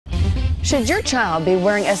Should your child be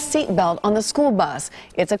wearing a seatbelt on the school bus?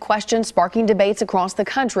 It's a question sparking debates across the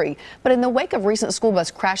country. But in the wake of recent school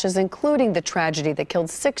bus crashes, including the tragedy that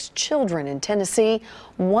killed 6 children in Tennessee,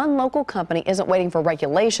 one local company isn't waiting for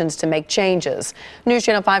regulations to make changes. News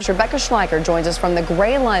Channel 5's Rebecca Schleicher joins us from the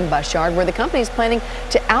Gray Line bus yard, where the company is planning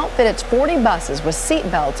to outfit its 40 buses with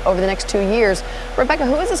seatbelts over the next 2 years. Rebecca,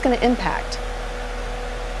 who is this going to impact?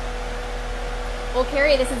 Well,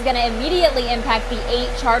 Carrie, this is going to immediately impact the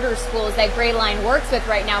 8 charter schools that Gray Line works with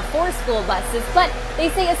right now for school buses. But they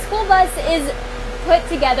say a school bus is put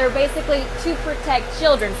together basically to protect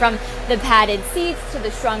children, from the padded seats to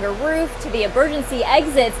the stronger roof to the emergency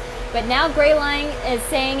exits. But now Gray Line is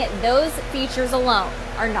saying those features alone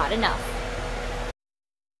are not enough.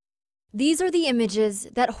 These are the images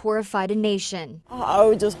that horrified a nation. Oh,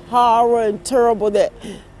 it was just horrible and terrible that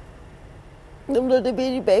them little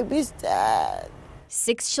bitty babies died.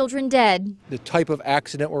 6 children dead. The type of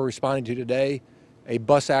accident we're responding to today, a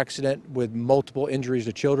bus accident with multiple injuries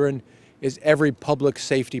to children, is every public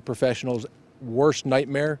safety professional's worst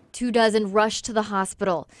nightmare. 24 rushed to the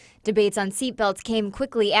hospital. Debates on seatbelts came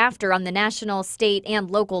quickly after on the national, state,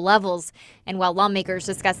 and local levels. And while lawmakers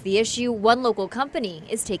discuss the issue, one local company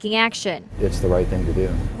is taking action. It's the right thing to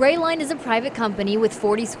do. Gray Line is a private company with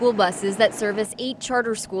 40 school buses that service 8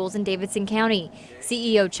 charter schools in Davidson County.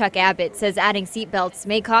 CEO Chuck Abbott says adding seatbelts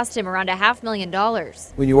may cost him around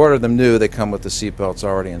 $500,000. When you order them new, they come with the seatbelts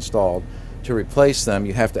already installed. To replace them,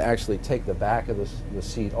 you have to actually take the back of the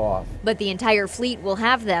seat off. But the entire fleet will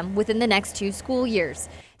have them within the next 2 school years.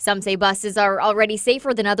 Some say buses are already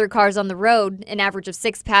safer than other cars on the road. An average of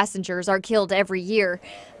 6 passengers are killed every year.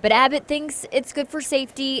 But Abbott thinks it's good for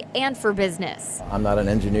safety and for business. I'm not an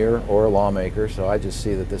engineer or a lawmaker, so I just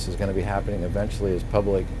see that this is going to be happening eventually as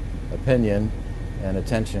public opinion and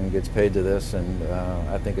attention gets paid to this, and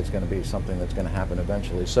I think it's going to be something that's going to happen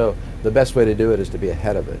eventually. So the best way to do it is to be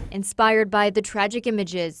ahead of it. Inspired by the tragic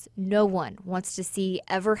images no one wants to see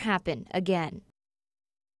ever happen again.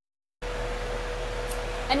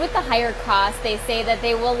 And with the higher cost, they say that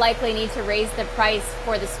they will likely need to raise the price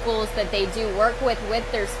for the schools that they do work with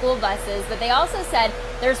their school buses. But they also said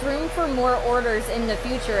there's room for more orders in the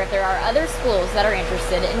future if there are other schools that are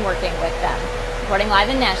interested in working with them. Reporting live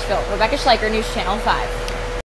in Nashville, Rebecca Schleicher, News Channel 5.